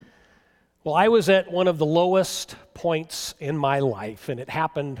Well, I was at one of the lowest points in my life, and it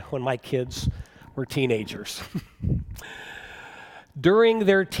happened when my kids were teenagers. During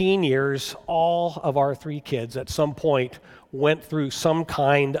their teen years, all of our three kids at some point went through some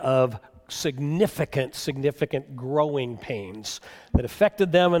kind of significant growing pains that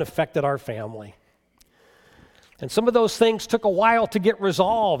affected them and affected our family. And some of those things took a while to get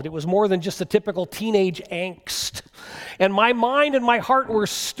resolved. It was more than just a typical teenage angst. And my mind and my heart were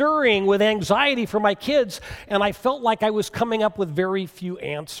stirring with anxiety for my kids, and I felt like I was coming up with very few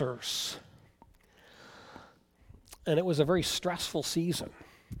answers. And it was a very stressful season.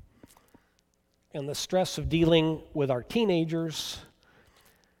 And the stress of dealing with our teenagers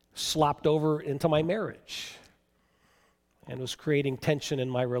slopped over into my marriage and was creating tension in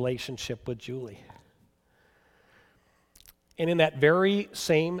my relationship with Julie. And in that very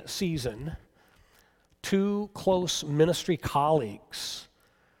same season, two close ministry colleagues,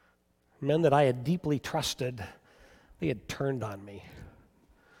 men that I had deeply trusted, they had turned on me.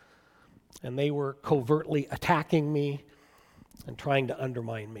 And they were covertly attacking me and trying to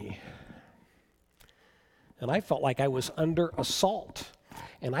undermine me. And I felt like I was under assault,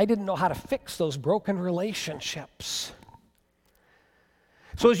 and I didn't know how to fix those broken relationships.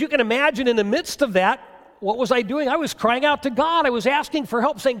 So as you can imagine, in the midst of that, what was I doing? I was crying out to God. I was asking for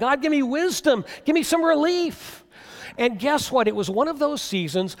help, saying, God, give me wisdom. Give me some relief. And guess what? It was one of those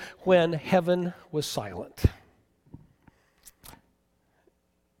seasons when heaven was silent.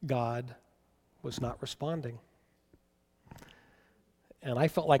 God was not responding. And I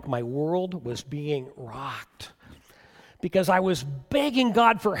felt like my world was being rocked because I was begging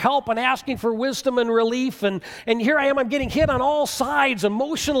God for help and asking for wisdom and relief. And here I am, I'm getting hit on all sides,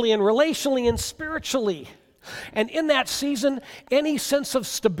 emotionally and relationally and spiritually. And in that season, any sense of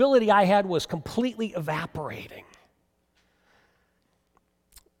stability I had was completely evaporating.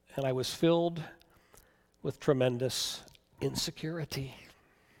 And I was filled with tremendous insecurity.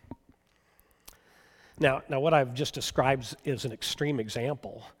 Now, what I've just described is an extreme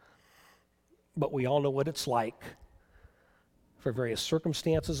example, but we all know what it's like for various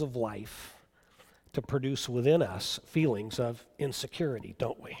circumstances of life to produce within us feelings of insecurity,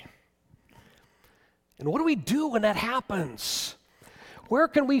 don't we? And what do we do when that happens? Where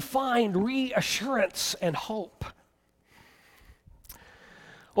can we find reassurance and hope?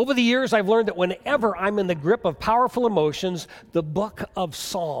 Over the years, I've learned that whenever I'm in the grip of powerful emotions, the book of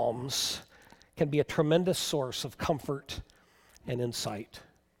Psalms can be a tremendous source of comfort and insight.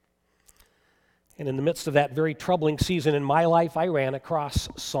 And in the midst of that very troubling season in my life, I ran across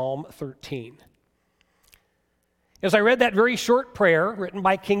Psalm 13. As I read that very short prayer written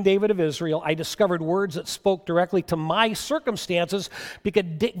by King David of Israel, I discovered words that spoke directly to my circumstances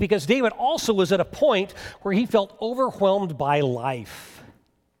because David also was at a point where he felt overwhelmed by life.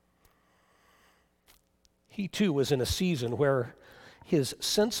 He too was in a season where his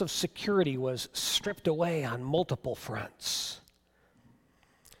sense of security was stripped away on multiple fronts.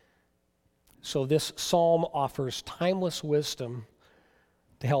 So this psalm offers timeless wisdom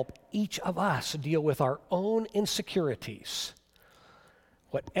to help each of us deal with our own insecurities,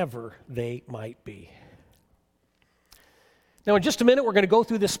 whatever they might be. Now, in just a minute, we're going to go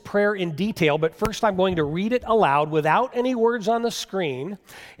through this prayer in detail, but first I'm going to read it aloud without any words on the screen.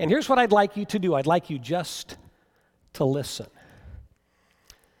 And here's what I'd like you to do. I'd like you just to listen.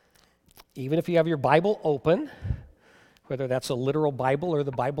 Even if you have your Bible open, whether that's a literal Bible or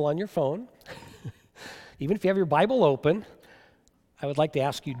the Bible on your phone, even if you have your Bible open, I would like to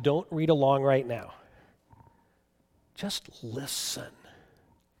ask you, don't read along right now. Just listen.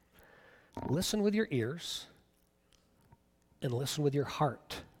 Listen with your ears and listen with your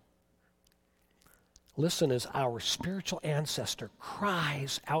heart. Listen as our spiritual ancestor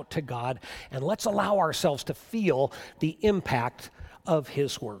cries out to God, and let's allow ourselves to feel the impact of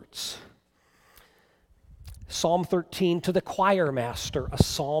his words. Psalm 13, to the choir master, a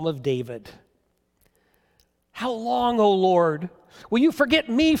psalm of David. How long, O Lord, will you forget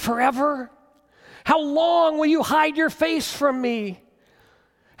me forever? How long will you hide your face from me?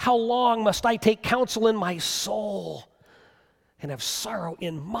 How long must I take counsel in my soul and have sorrow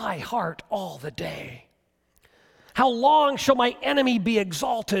in my heart all the day? How long shall my enemy be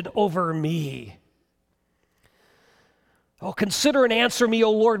exalted over me? Oh, consider and answer me, O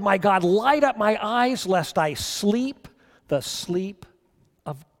Lord my God. Light up my eyes, lest I sleep the sleep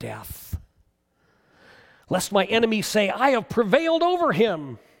of death. Lest my enemies say, I have prevailed over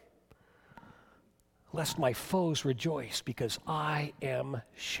him. Lest my foes rejoice, because I am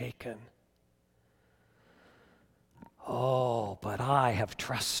shaken. Oh, but I have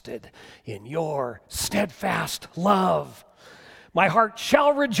trusted in your steadfast love. My heart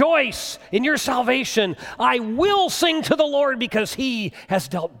shall rejoice in your salvation. I will sing to the Lord because he has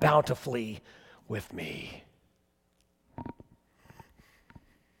dealt bountifully with me.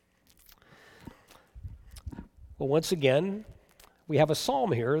 Well, once again, we have a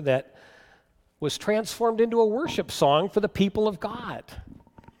psalm here that was transformed into a worship song for the people of God.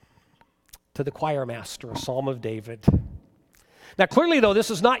 To the choir master, a psalm of David. Now, clearly, though, this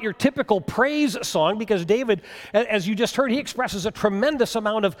is not your typical praise song because David, as you just heard, he expresses a tremendous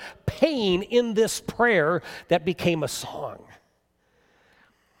amount of pain in this prayer that became a song.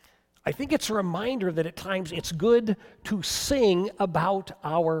 I think it's a reminder that at times it's good to sing about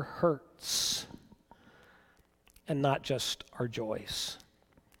our hurts and not just our joys.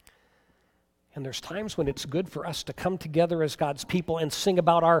 And there's times when it's good for us to come together as God's people and sing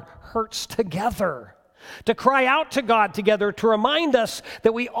about our hurts together, to cry out to God together, to remind us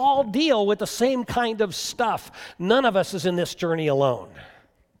that we all deal with the same kind of stuff. None of us is in this journey alone.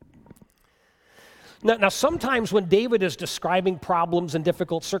 Now, sometimes when David is describing problems and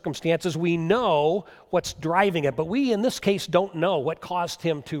difficult circumstances, we know what's driving it, but we, in this case, don't know what caused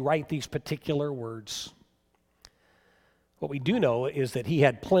him to write these particular words. What we do know is that he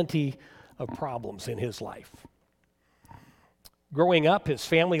had plenty of problems in his life. Growing up, his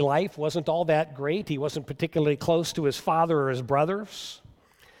family life wasn't all that great. He wasn't particularly close to his father or his brothers.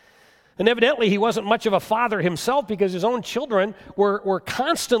 And evidently, he wasn't much of a father himself because his own children were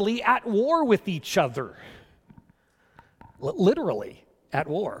constantly at war with each other. Literally at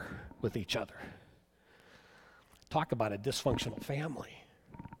war with each other. Talk about a dysfunctional family.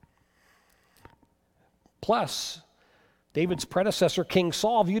 Plus, David's predecessor, King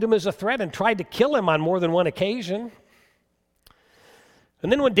Saul, viewed him as a threat and tried to kill him on more than one occasion.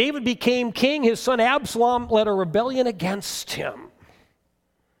 And then when David became king, his son Absalom led a rebellion against him.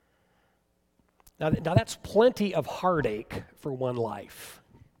 Now that's plenty of heartache for one life.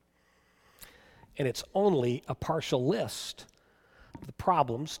 And it's only a partial list of the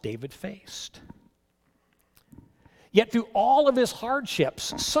problems David faced. Yet through all of his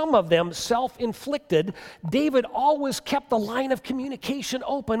hardships, some of them self-inflicted, David always kept the line of communication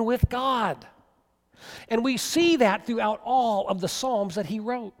open with God. And we see that throughout all of the Psalms that he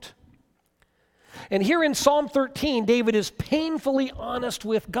wrote. And here in Psalm 13, David is painfully honest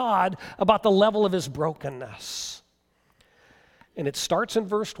with God about the level of his brokenness. And it starts in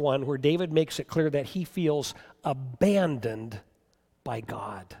verse 1 where David makes it clear that he feels abandoned by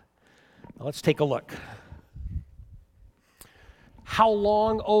God. Now let's take a look. How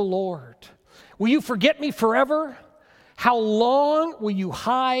long, O Lord? Will you forget me forever? How long will you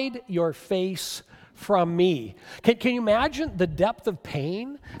hide your face from me? Can you imagine the depth of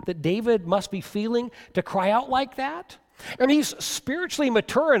pain that David must be feeling to cry out like that? And he's spiritually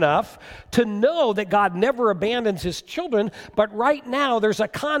mature enough to know that God never abandons his children, but right now there's a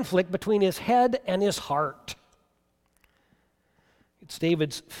conflict between his head and his heart. It's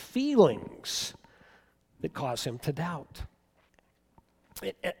David's feelings that cause him to doubt.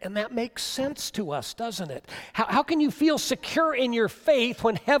 And that makes sense to us, doesn't it? How can you feel secure in your faith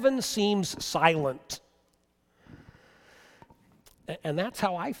when heaven seems silent? And that's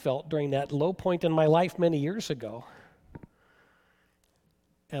how I felt during that low point in my life many years ago.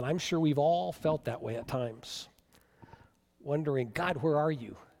 And I'm sure we've all felt that way at times, wondering, God, where are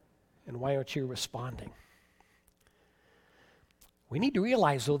you? And why aren't you responding? We need to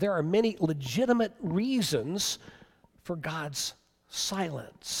realize, though, there are many legitimate reasons for God's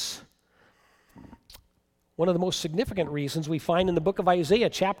silence. One of the most significant reasons we find in the book of Isaiah,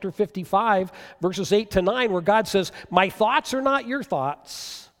 chapter 55, verses 8 to 9, where God says, my thoughts are not your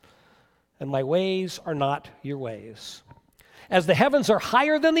thoughts, and my ways are not your ways. As the heavens are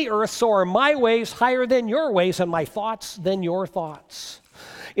higher than the earth, so are my ways higher than your ways, and my thoughts than your thoughts.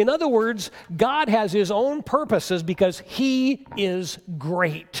 In other words, God has his own purposes because he is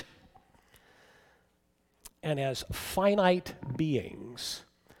great. And as finite beings,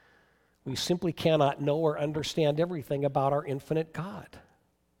 we simply cannot know or understand everything about our infinite God.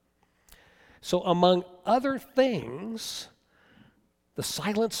 So among other things, the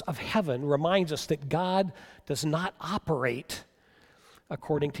silence of heaven reminds us that God does not operate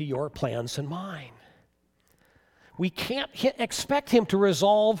according to your plans and mine. We can't expect him to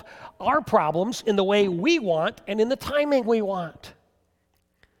resolve our problems in the way we want and in the timing we want.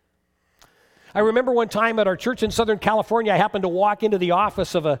 I remember one time at our church in Southern California, I happened to walk into the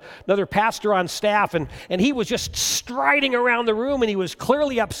office of another pastor on staff, and he was just striding around the room, and he was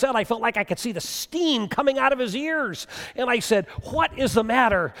clearly upset. I felt like I could see the steam coming out of his ears. And I said, what is the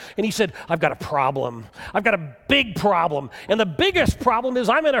matter? And he said, I've got a problem. I've got a big problem. And the biggest problem is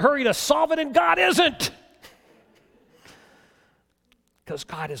I'm in a hurry to solve it, and God isn't. because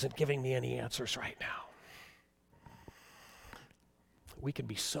God isn't giving me any answers right now. We can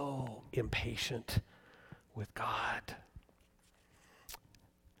be so impatient with God.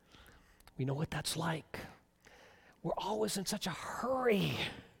 We know what that's like. We're always in such a hurry.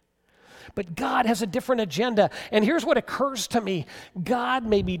 But God has a different agenda. And here's what occurs to me. God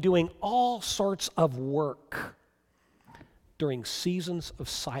may be doing all sorts of work during seasons of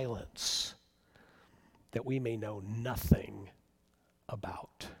silence that we may know nothing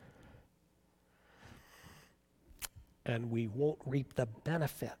about. And we won't reap the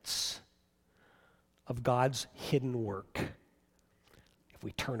benefits of God's hidden work if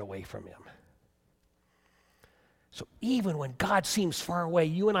we turn away from him. So even when God seems far away,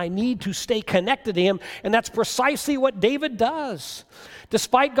 you and I need to stay connected to him, and that's precisely what David does.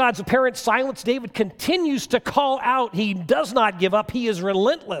 Despite God's apparent silence, David continues to call out. He does not give up. He is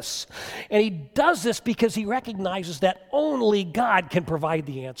relentless. And he does this because he recognizes that only God can provide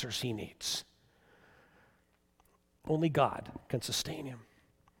the answers he needs. Only God can sustain him.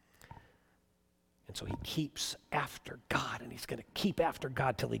 And so he keeps after God, and he's going to keep after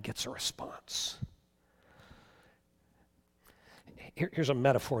God till he gets a response. Here's a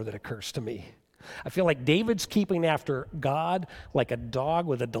metaphor that occurs to me. I feel like David's keeping after God like a dog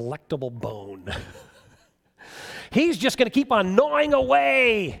with a delectable bone. He's just going to keep on gnawing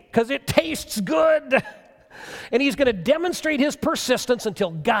away because it tastes good. And he's going to demonstrate his persistence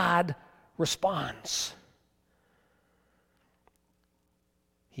until God responds.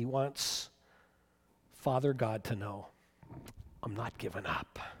 He wants Father God to know, I'm not giving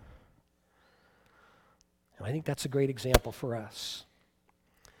up. And I think that's a great example for us.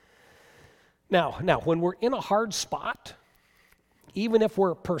 Now, when we're in a hard spot, even if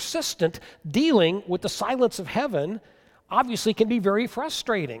we're persistent, dealing with the silence of heaven obviously can be very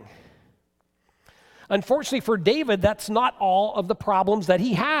frustrating. Unfortunately for David, that's not all of the problems that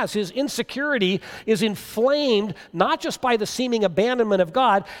he has. His insecurity is inflamed not just by the seeming abandonment of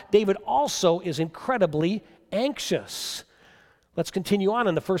God. David also is incredibly anxious. Let's continue on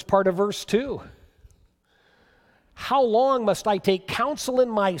in the first part of verse 2. How long must I take counsel in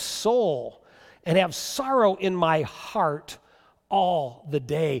my soul and have sorrow in my heart all the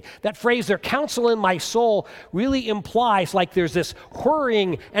day? That phrase there, counsel in my soul, really implies like there's this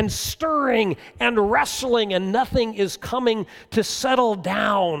whirring and stirring and wrestling and nothing is coming to settle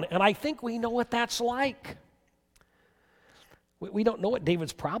down. And I think we know what that's like. We don't know what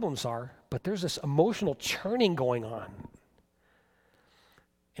David's problems are, but there's this emotional churning going on.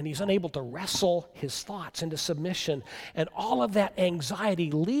 And he's unable to wrestle his thoughts into submission. And all of that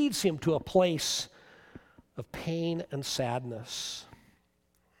anxiety leads him to a place of pain and sadness.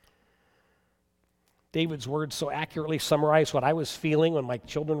 David's words so accurately summarize what I was feeling when my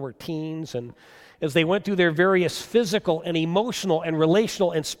children were teens, and as they went through their various physical and emotional and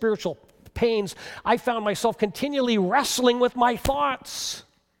relational and spiritual pains, I found myself continually wrestling with my thoughts.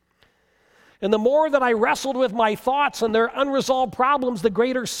 And the more that I wrestled with my thoughts and their unresolved problems, the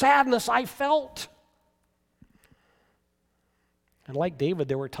greater sadness I felt. And like David,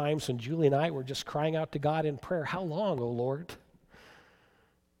 there were times when Julie and I were just crying out to God in prayer, how long, O Lord?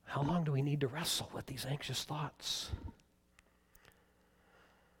 How long do we need to wrestle with these anxious thoughts?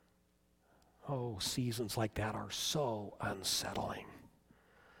 Oh, seasons like that are so unsettling.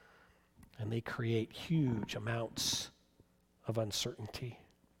 And they create huge amounts of uncertainty.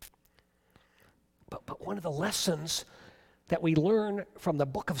 But one of the lessons that we learn from the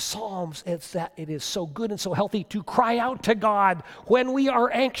book of Psalms is that it is so good and so healthy to cry out to God when we are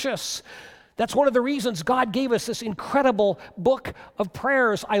anxious. That's one of the reasons God gave us this incredible book of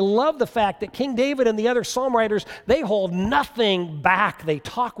prayers. I love the fact that King David and the other psalm writers, they hold nothing back. They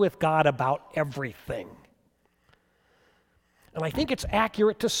talk with God about everything. And I think it's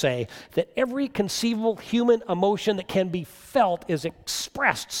accurate to say that every conceivable human emotion that can be felt is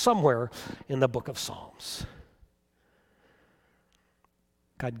expressed somewhere in the book of Psalms.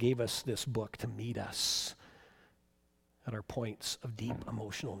 God gave us this book to meet us at our points of deep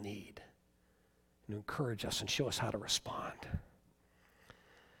emotional need and to encourage us and show us how to respond.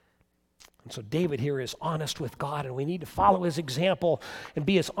 And so David here is honest with God, and we need to follow his example and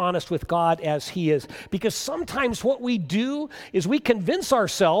be as honest with God as he is. Because sometimes what we do is we convince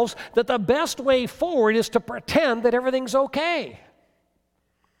ourselves that the best way forward is to pretend that everything's okay.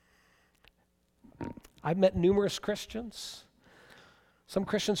 I've met numerous Christians, some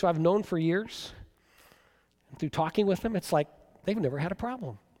Christians who I've known for years. And through talking with them, it's like they've never had a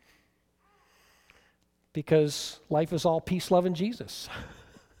problem. Because life is all peace, love, and Jesus.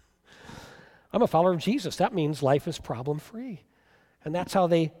 I'm a follower of Jesus. That means life is problem-free. And that's how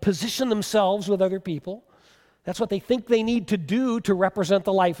they position themselves with other people That's what they think they need to do to represent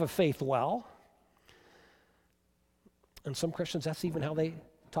the life of faith well. And some Christians, that's even how they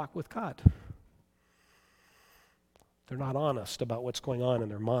talk with God. They're not honest about what's going on in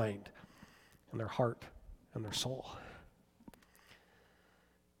their mind and their heart and their soul.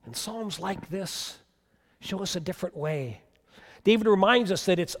 And Psalms like this show us a different way. David reminds us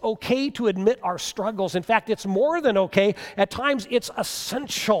that it's okay to admit our struggles. In fact, it's more than okay. At times, it's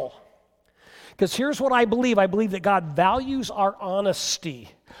essential. Because here's what I believe. I believe that God values our honesty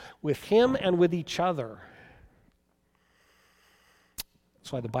with Him and with each other.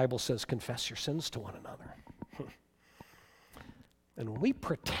 That's why the Bible says, confess your sins to one another. And when we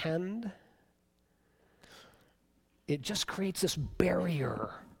pretend, it just creates this barrier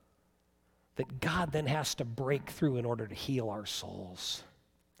that God then has to break through in order to heal our souls.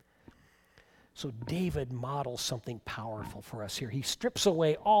 So David models something powerful for us here. He strips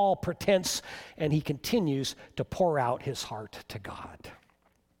away all pretense and he continues to pour out his heart to God.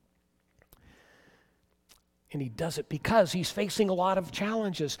 And he does it because he's facing a lot of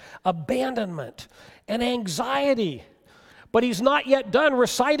challenges, abandonment and anxiety. But he's not yet done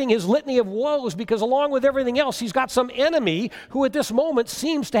reciting his litany of woes because along with everything else, he's got some enemy who at this moment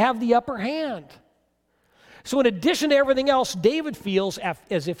seems to have the upper hand. So in addition to everything else, David feels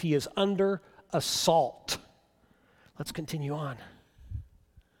as if he is under assault. Let's continue on.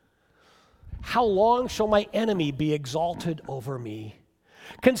 How long shall my enemy be exalted over me?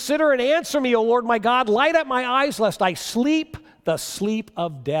 Consider and answer me, O Lord my God. Light up my eyes, lest I sleep the sleep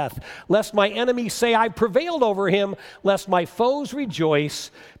of death. Lest my enemies say, I prevailed over him. Lest my foes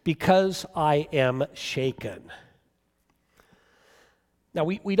rejoice, because I am shaken. Now,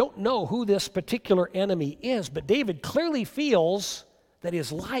 we don't know who this particular enemy is, but David clearly feels that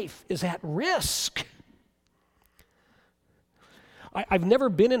his life is at risk. I've never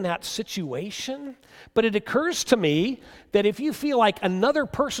been in that situation, but it occurs to me that if you feel like another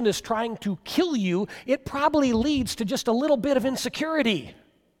person is trying to kill you, it probably leads to just a little bit of insecurity.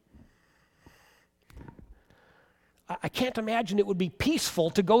 I can't imagine it would be peaceful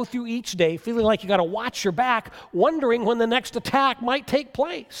to go through each day feeling like you got to watch your back, wondering when the next attack might take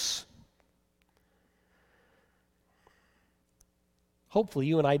place. Hopefully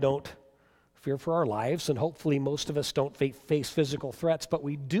you and I don't fear for our lives, and hopefully most of us don't face physical threats, but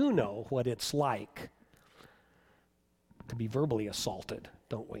we do know what it's like to be verbally assaulted,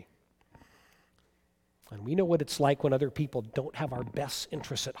 don't we? And we know what it's like when other people don't have our best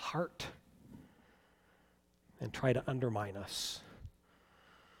interests at heart and try to undermine us.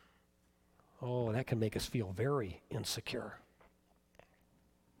 Oh, that can make us feel very insecure.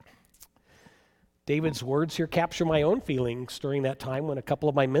 David's words here capture my own feelings during that time when a couple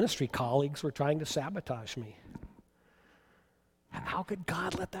of my ministry colleagues were trying to sabotage me. How could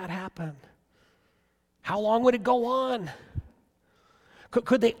God let that happen? How long would it go on?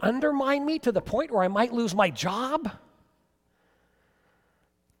 Could they undermine me to the point where I might lose my job?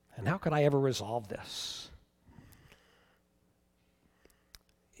 And how could I ever resolve this?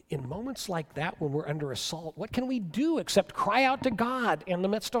 In moments like that, when we're under assault, what can we do except cry out to God in the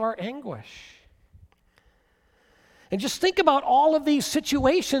midst of our anguish? And just think about all of these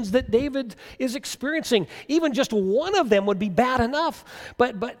situations that David is experiencing. Even just one of them would be bad enough,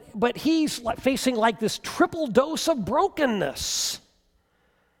 but he's facing like this triple dose of brokenness.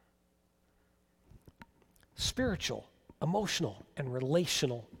 Spiritual, emotional, and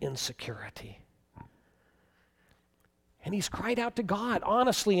relational insecurity. And he's cried out to God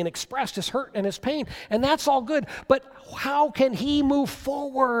honestly and expressed his hurt and his pain, and that's all good. But how can he move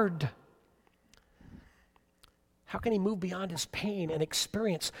forward? How can he move beyond his pain and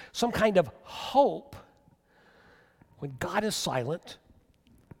experience some kind of hope when God is silent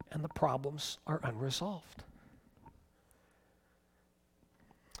and the problems are unresolved?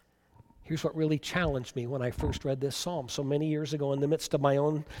 Here's what really challenged me when I first read this psalm so many years ago in the midst of my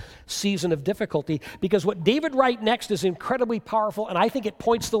own season of difficulty, because what David writes next is incredibly powerful, and I think it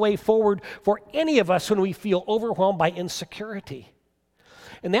points the way forward for any of us when we feel overwhelmed by insecurity.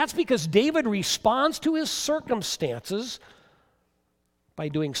 And that's because David responds to his circumstances by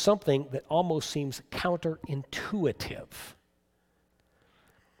doing something that almost seems counterintuitive.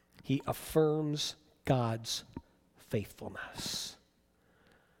 He affirms God's faithfulness.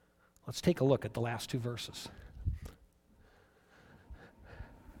 Let's take a look at the last two verses.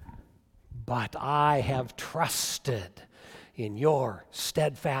 But I have trusted in your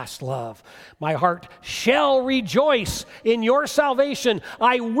steadfast love. My heart shall rejoice in your salvation.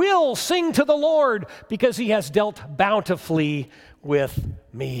 I will sing to the Lord because he has dealt bountifully with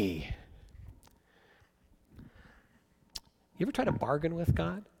me. You ever try to bargain with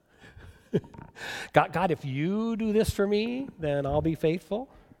God? God, if you do this for me, then I'll be faithful.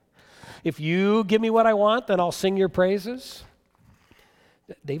 If you give me what I want, then I'll sing your praises.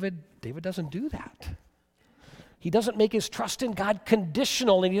 David doesn't do that. He doesn't make his trust in God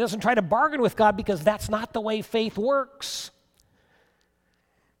conditional, and he doesn't try to bargain with God, because that's not the way faith works.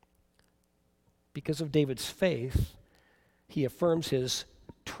 Because of David's faith, he affirms his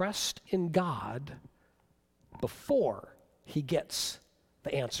trust in God before he gets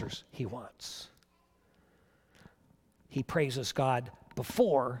the answers he wants. He praises God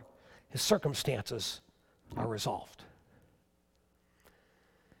before his circumstances are resolved.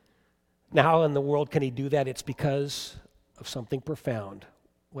 Now, how in the world can he do that? It's because of something profound,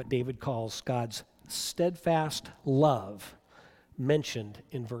 what David calls God's steadfast love, mentioned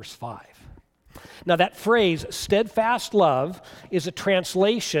in verse 5. Now, that phrase, steadfast love, is a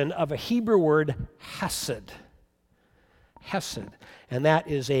translation of a Hebrew word, hesed. Hesed. And that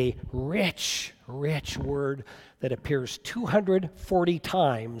is a rich, rich word that appears 240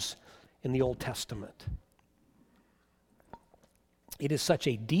 times in the Old Testament. It is such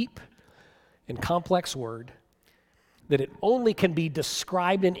a deep and complex word that it only can be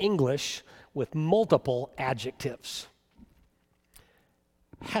described in English with multiple adjectives.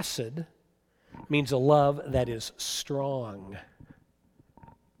 Hesed means a love that is strong,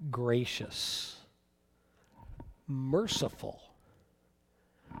 gracious, merciful,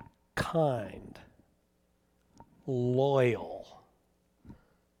 kind, loyal,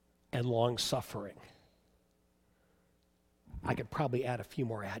 and long-suffering. I could probably add a few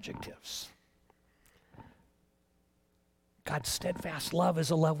more adjectives. God's steadfast love is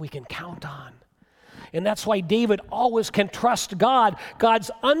a love we can count on. And that's why David always can trust God.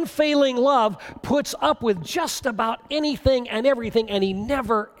 God's unfailing love puts up with just about anything and everything, and he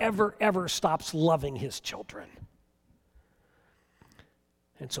never, ever, ever stops loving his children.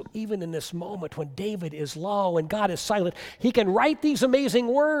 And so even in this moment when David is low and God is silent, he can write these amazing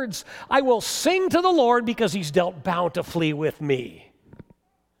words. I will sing to the Lord because he's dealt bountifully with me.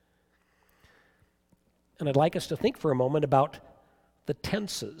 And I'd like us to think for a moment about the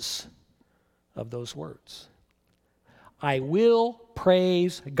tenses of those words. I will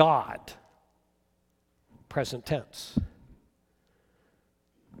praise God, present tense,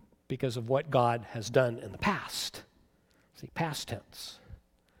 because of what God has done in the past. See, past tense.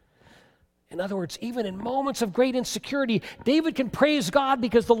 In other words, even in moments of great insecurity, David can praise God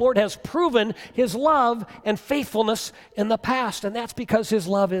because the Lord has proven his love and faithfulness in the past, and that's because his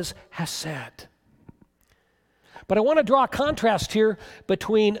love is hesed. But I want to draw a contrast here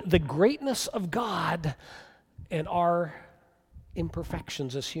between the greatness of God and our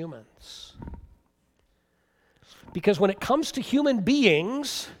imperfections as humans. Because when it comes to human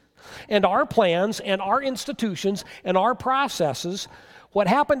beings and our plans and our institutions and our processes, what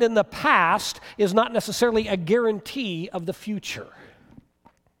happened in the past is not necessarily a guarantee of the future.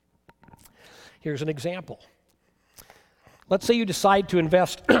 Here's an example. Let's say you decide to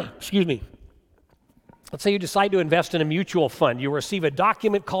invest, Let's say you decide to invest in a mutual fund. You receive a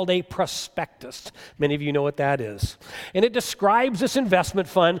document called a prospectus. Many of you know what that is. And it describes this investment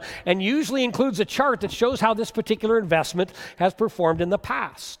fund and usually includes a chart that shows how this particular investment has performed in the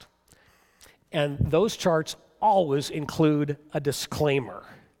past. And those charts always include a disclaimer.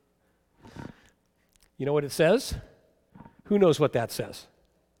 You know what it says? Who knows what that says?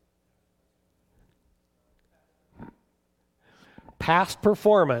 Past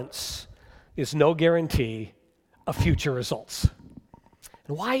performance is no guarantee of future results.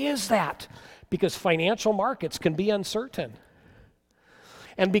 And why is that? Because financial markets can be uncertain.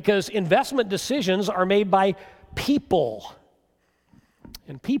 And because investment decisions are made by people.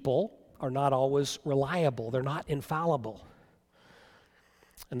 And people are not always reliable. They're not infallible.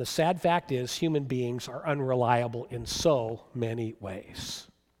 And the sad fact is, human beings are unreliable in so many ways.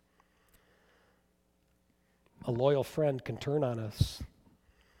 A loyal friend can turn on us.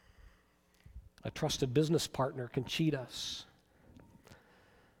 A trusted business partner can cheat us.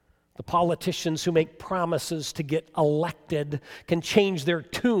 The politicians who make promises to get elected can change their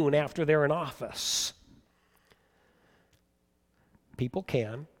tune after they're in office. People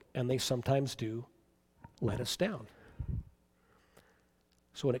can, and they sometimes do, let us down.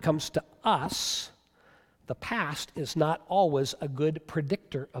 So when it comes to us, the past is not always a good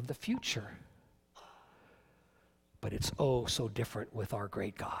predictor of the future. But it's oh so different with our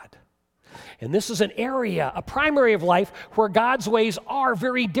great God. And this is an area, a primary of life, where God's ways are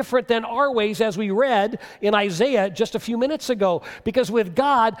very different than our ways, as we read in Isaiah just a few minutes ago. Because with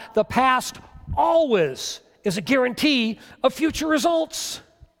God, the past always is a guarantee of future results.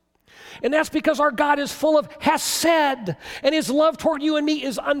 And that's because our God is full of hesed, and his love toward you and me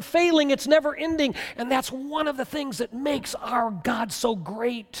is unfailing. It's never ending. And that's one of the things that makes our God so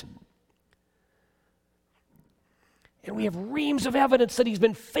great. And we have reams of evidence that he's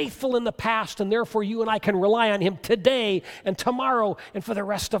been faithful in the past, and therefore you and I can rely on him today and tomorrow and for the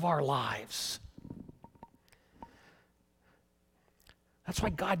rest of our lives. That's why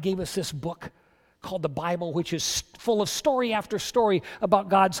God gave us this book called the Bible, which is full of story after story about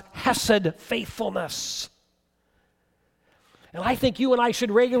God's hesed faithfulness. And I think you and I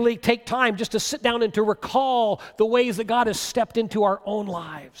should regularly take time just to sit down and to recall the ways that God has stepped into our own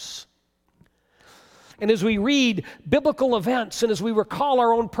lives. And as we read biblical events and as we recall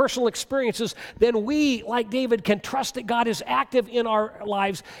our own personal experiences, then we, like David, can trust that God is active in our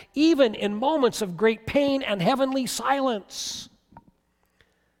lives, even in moments of great pain and heavenly silence.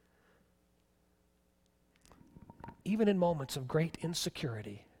 Even in moments of great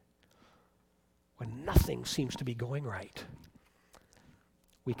insecurity, when nothing seems to be going right,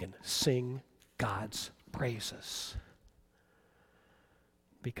 we can sing God's praises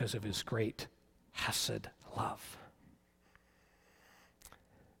because of his great hesed love.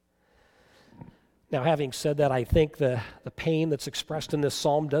 Now, having said that, I think the pain that's expressed in this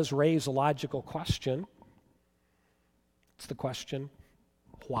psalm does raise a logical question. It's the question,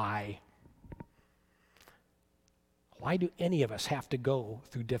 why? Why do any of us have to go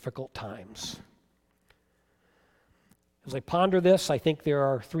through difficult times? As I ponder this, I think there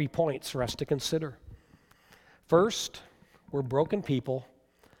are 3 points for us to consider. First, we're broken people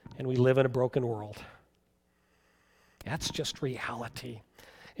and we live in a broken world. That's just reality.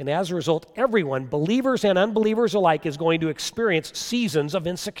 And as a result, everyone, believers and unbelievers alike, is going to experience seasons of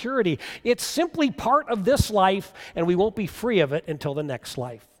insecurity. It's simply part of this life, and we won't be free of it until the next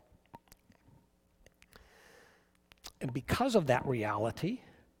life. And because of that reality,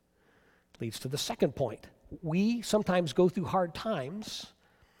 leads to the second point. We sometimes go through hard times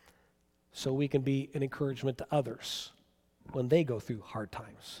so we can be an encouragement to others when they go through hard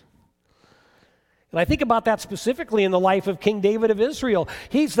times. And I think about that specifically in the life of King David of Israel.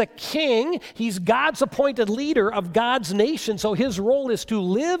 He's the king. He's God's appointed leader of God's nation. So his role is to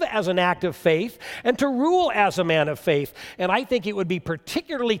live as an act of faith and to rule as a man of faith. And I think it would be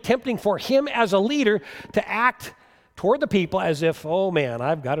particularly tempting for him as a leader to act toward the people as if, oh man,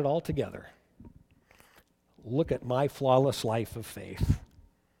 I've got it all together. Look at my flawless life of faith.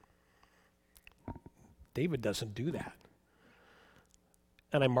 David doesn't do that.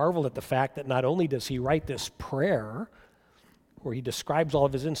 And I marvel at the fact that not only does he write this prayer where he describes all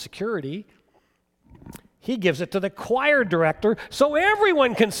of his insecurity, he gives it to the choir director so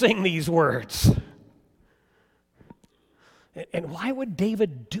everyone can sing these words. And why would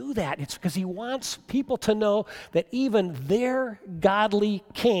David do that? It's because he wants people to know that even their godly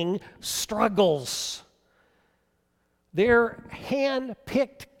king struggles. Their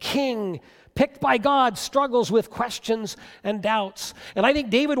hand-picked king, picked by God, struggles with questions and doubts. And I think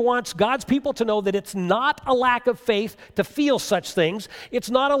David wants God's people to know that it's not a lack of faith to feel such things. It's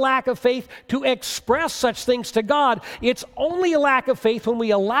not a lack of faith to express such things to God. It's only a lack of faith when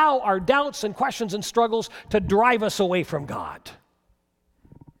we allow our doubts and questions and struggles to drive us away from God.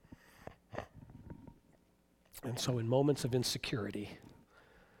 And so in moments of insecurity,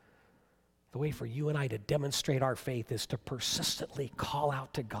 the way for you and I to demonstrate our faith is to persistently call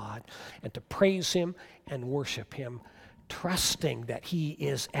out to God and to praise him and worship him, trusting that he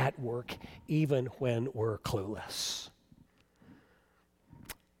is at work even when we're clueless.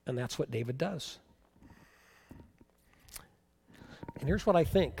 And that's what David does. And here's what I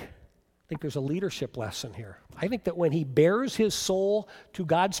think. I think there's a leadership lesson here. I think that when he bears his soul to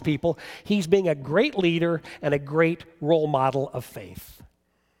God's people, he's being a great leader and a great role model of faith.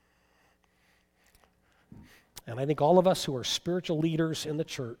 And I think all of us who are spiritual leaders in the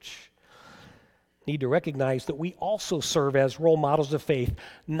church need to recognize that we also serve as role models of faith,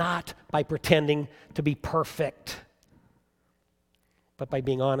 not by pretending to be perfect, but by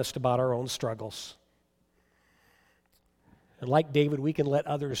being honest about our own struggles. And like David, we can let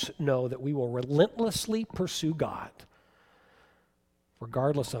others know that we will relentlessly pursue God,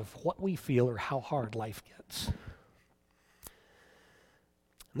 regardless of what we feel or how hard life gets.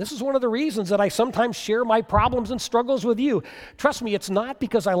 And this is one of the reasons that I sometimes share my problems and struggles with you. Trust me, it's not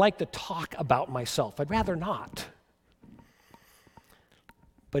because I like to talk about myself. I'd rather not.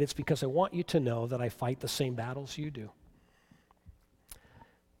 But it's because I want you to know that I fight the same battles you do.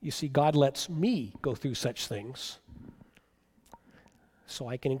 You see, God lets me go through such things so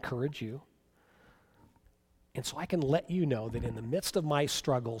I can encourage you. And so I can let you know that in the midst of my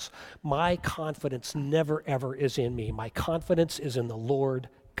struggles, my confidence never, ever is in me. My confidence is in the Lord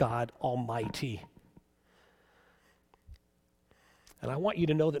God Almighty. And I want you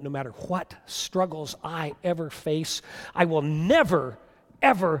to know that no matter what struggles I ever face, I will never,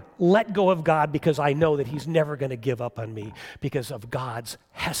 ever let go of God, because I know that He's never going to give up on me because of God's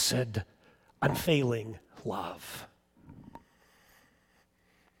hesed, unfailing love.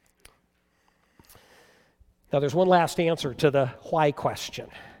 Now, there's one last answer to the why question.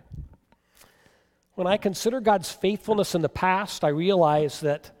 When I consider God's faithfulness in the past, I realize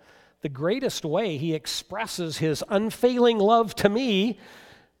that the greatest way He expresses His unfailing love to me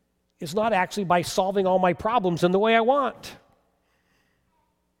is not actually by solving all my problems in the way I want.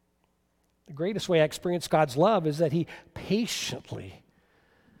 The greatest way I experience God's love is that He patiently,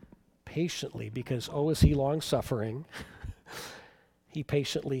 because oh, is He long-suffering, He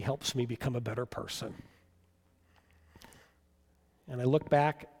patiently helps me become a better person. And I look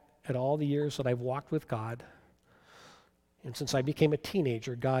back at all the years that I've walked with God, and since I became a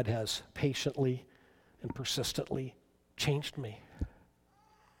teenager, God has patiently and persistently changed me.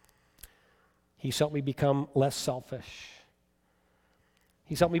 He's helped me become less selfish.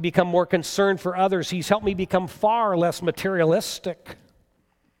 He's helped me become more concerned for others. He's helped me become far less materialistic.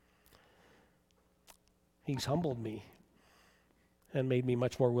 He's humbled me and made me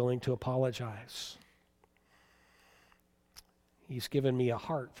much more willing to apologize. He's given me a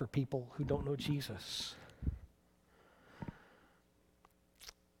heart for people who don't know Jesus.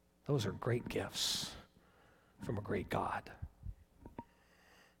 Those are great gifts from a great God.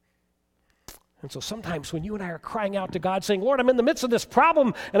 And so sometimes when you and I are crying out to God saying, Lord, I'm in the midst of this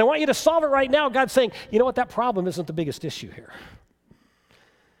problem and I want you to solve it right now, God's saying, you know what, that problem isn't the biggest issue here.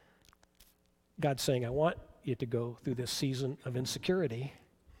 God's saying, I want you to go through this season of insecurity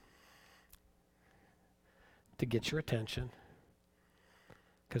to get your attention,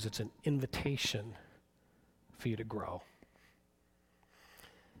 because it's an invitation for you to grow.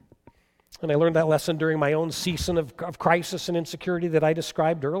 And I learned that lesson during my own season of crisis and insecurity that I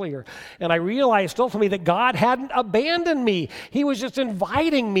described earlier. And I realized ultimately that God hadn't abandoned me. He was just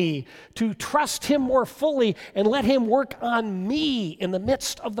inviting me to trust Him more fully and let Him work on me in the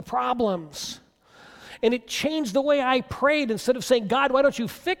midst of the problems. And it changed the way I prayed. Instead of saying, God, why don't you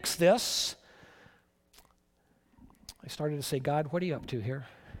fix this? I started to say, God, what are you up to here?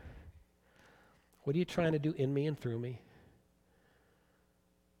 What are you trying to do in me and through me?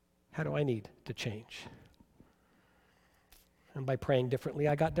 How do I need to change? And by praying differently,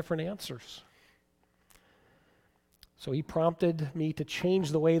 I got different answers. So He prompted me to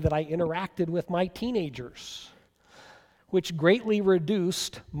change the way that I interacted with my teenagers, which greatly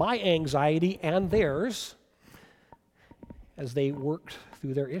reduced my anxiety and theirs as they worked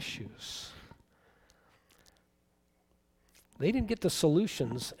through their issues. They didn't get the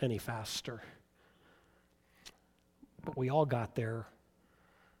solutions any faster, but we all got there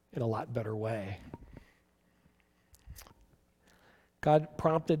in a lot better way. God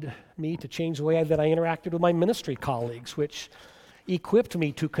prompted me to change the way that I interacted with my ministry colleagues, which equipped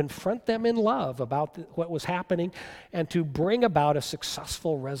me to confront them in love about what was happening and to bring about a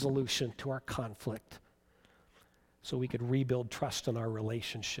successful resolution to our conflict so we could rebuild trust in our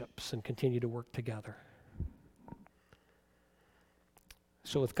relationships and continue to work together.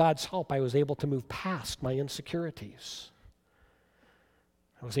 So with God's help, I was able to move past my insecurities.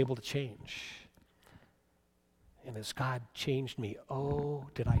 I was able to change. And as God changed me, oh,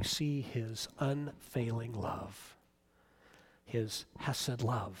 did I see His unfailing love, His hesed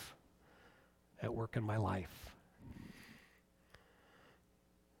love at work in my life.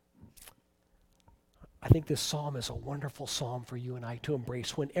 I think this psalm is a wonderful psalm for you and I to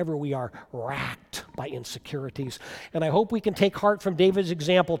embrace whenever we are racked by insecurities. And I hope we can take heart from David's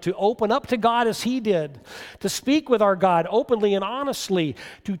example to open up to God as he did, to speak with our God openly and honestly,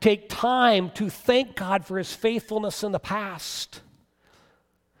 to take time to thank God for His faithfulness in the past,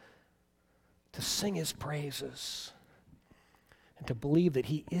 to sing His praises, and to believe that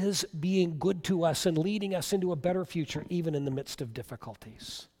He is being good to us and leading us into a better future even in the midst of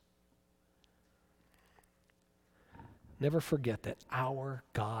difficulties. Never forget that our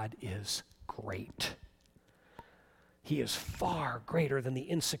God is great. He is far greater than the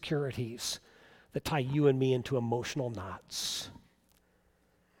insecurities that tie you and me into emotional knots.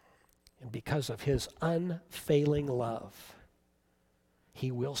 And because of His unfailing love, He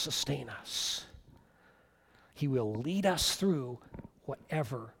will sustain us. He will lead us through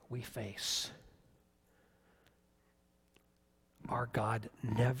whatever we face. Our God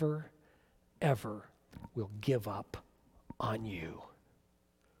never, ever will give up on you.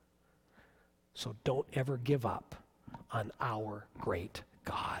 So don't ever give up on our great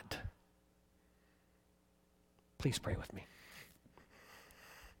God. Please pray with me.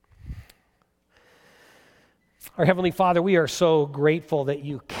 Our Heavenly Father, we are so grateful that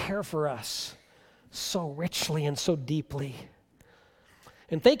you care for us so richly and so deeply.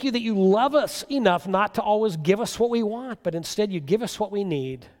 And thank you that you love us enough not to always give us what we want, but instead you give us what we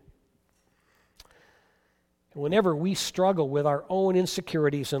need. And whenever we struggle with our own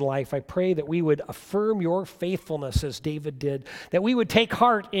insecurities in life, I pray that we would affirm your faithfulness as David did, that we would take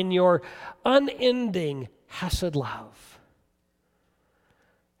heart in your unending hesed love.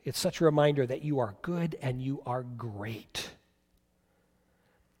 It's such a reminder that you are good and you are great.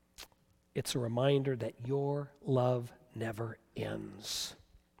 It's a reminder that your love never ends.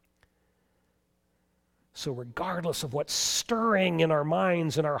 So regardless of what's stirring in our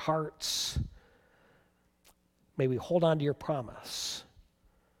minds and our hearts, may we hold on to your promise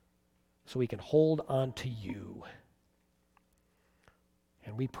so we can hold on to you.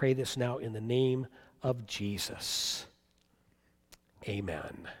 And we pray this now in the name of Jesus.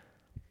 Amen.